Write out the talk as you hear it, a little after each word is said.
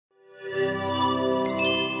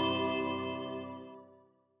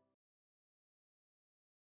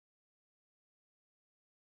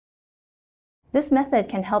This method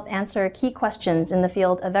can help answer key questions in the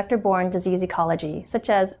field of vector-borne disease ecology, such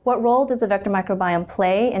as what role does the vector microbiome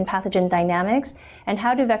play in pathogen dynamics, and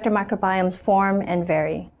how do vector microbiomes form and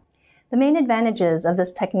vary? The main advantages of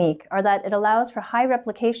this technique are that it allows for high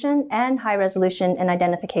replication and high resolution in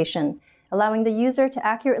identification, allowing the user to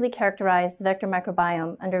accurately characterize the vector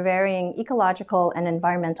microbiome under varying ecological and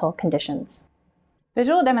environmental conditions.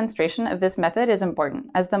 Visual demonstration of this method is important,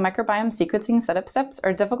 as the microbiome sequencing setup steps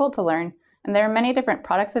are difficult to learn, and there are many different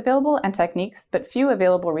products available and techniques, but few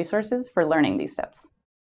available resources for learning these steps.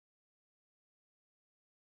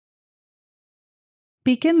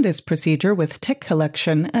 Begin this procedure with tick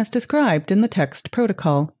collection as described in the text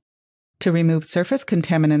protocol. To remove surface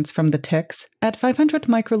contaminants from the ticks, add 500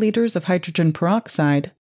 microliters of hydrogen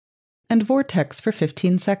peroxide and vortex for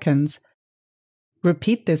 15 seconds.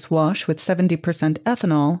 Repeat this wash with 70%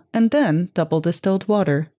 ethanol and then double distilled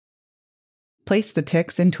water. Place the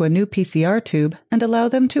ticks into a new PCR tube and allow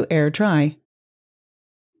them to air dry.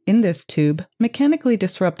 In this tube, mechanically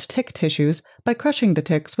disrupt tick tissues by crushing the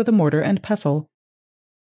ticks with a mortar and pestle.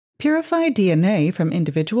 Purify DNA from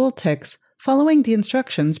individual ticks following the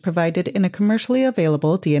instructions provided in a commercially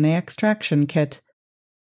available DNA extraction kit.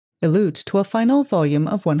 Elute to a final volume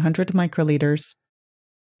of 100 microliters.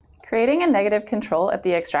 Creating a negative control at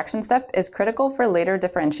the extraction step is critical for later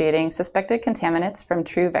differentiating suspected contaminants from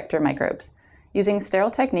true vector microbes. Using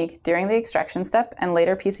sterile technique during the extraction step and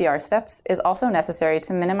later PCR steps is also necessary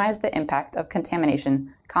to minimize the impact of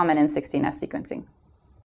contamination common in 16S sequencing.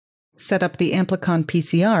 Set up the Amplicon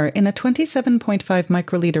PCR in a 27.5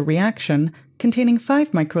 microliter reaction containing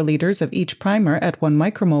 5 microliters of each primer at 1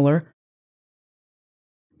 micromolar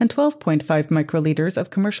and 12.5 microliters of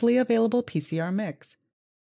commercially available PCR mix.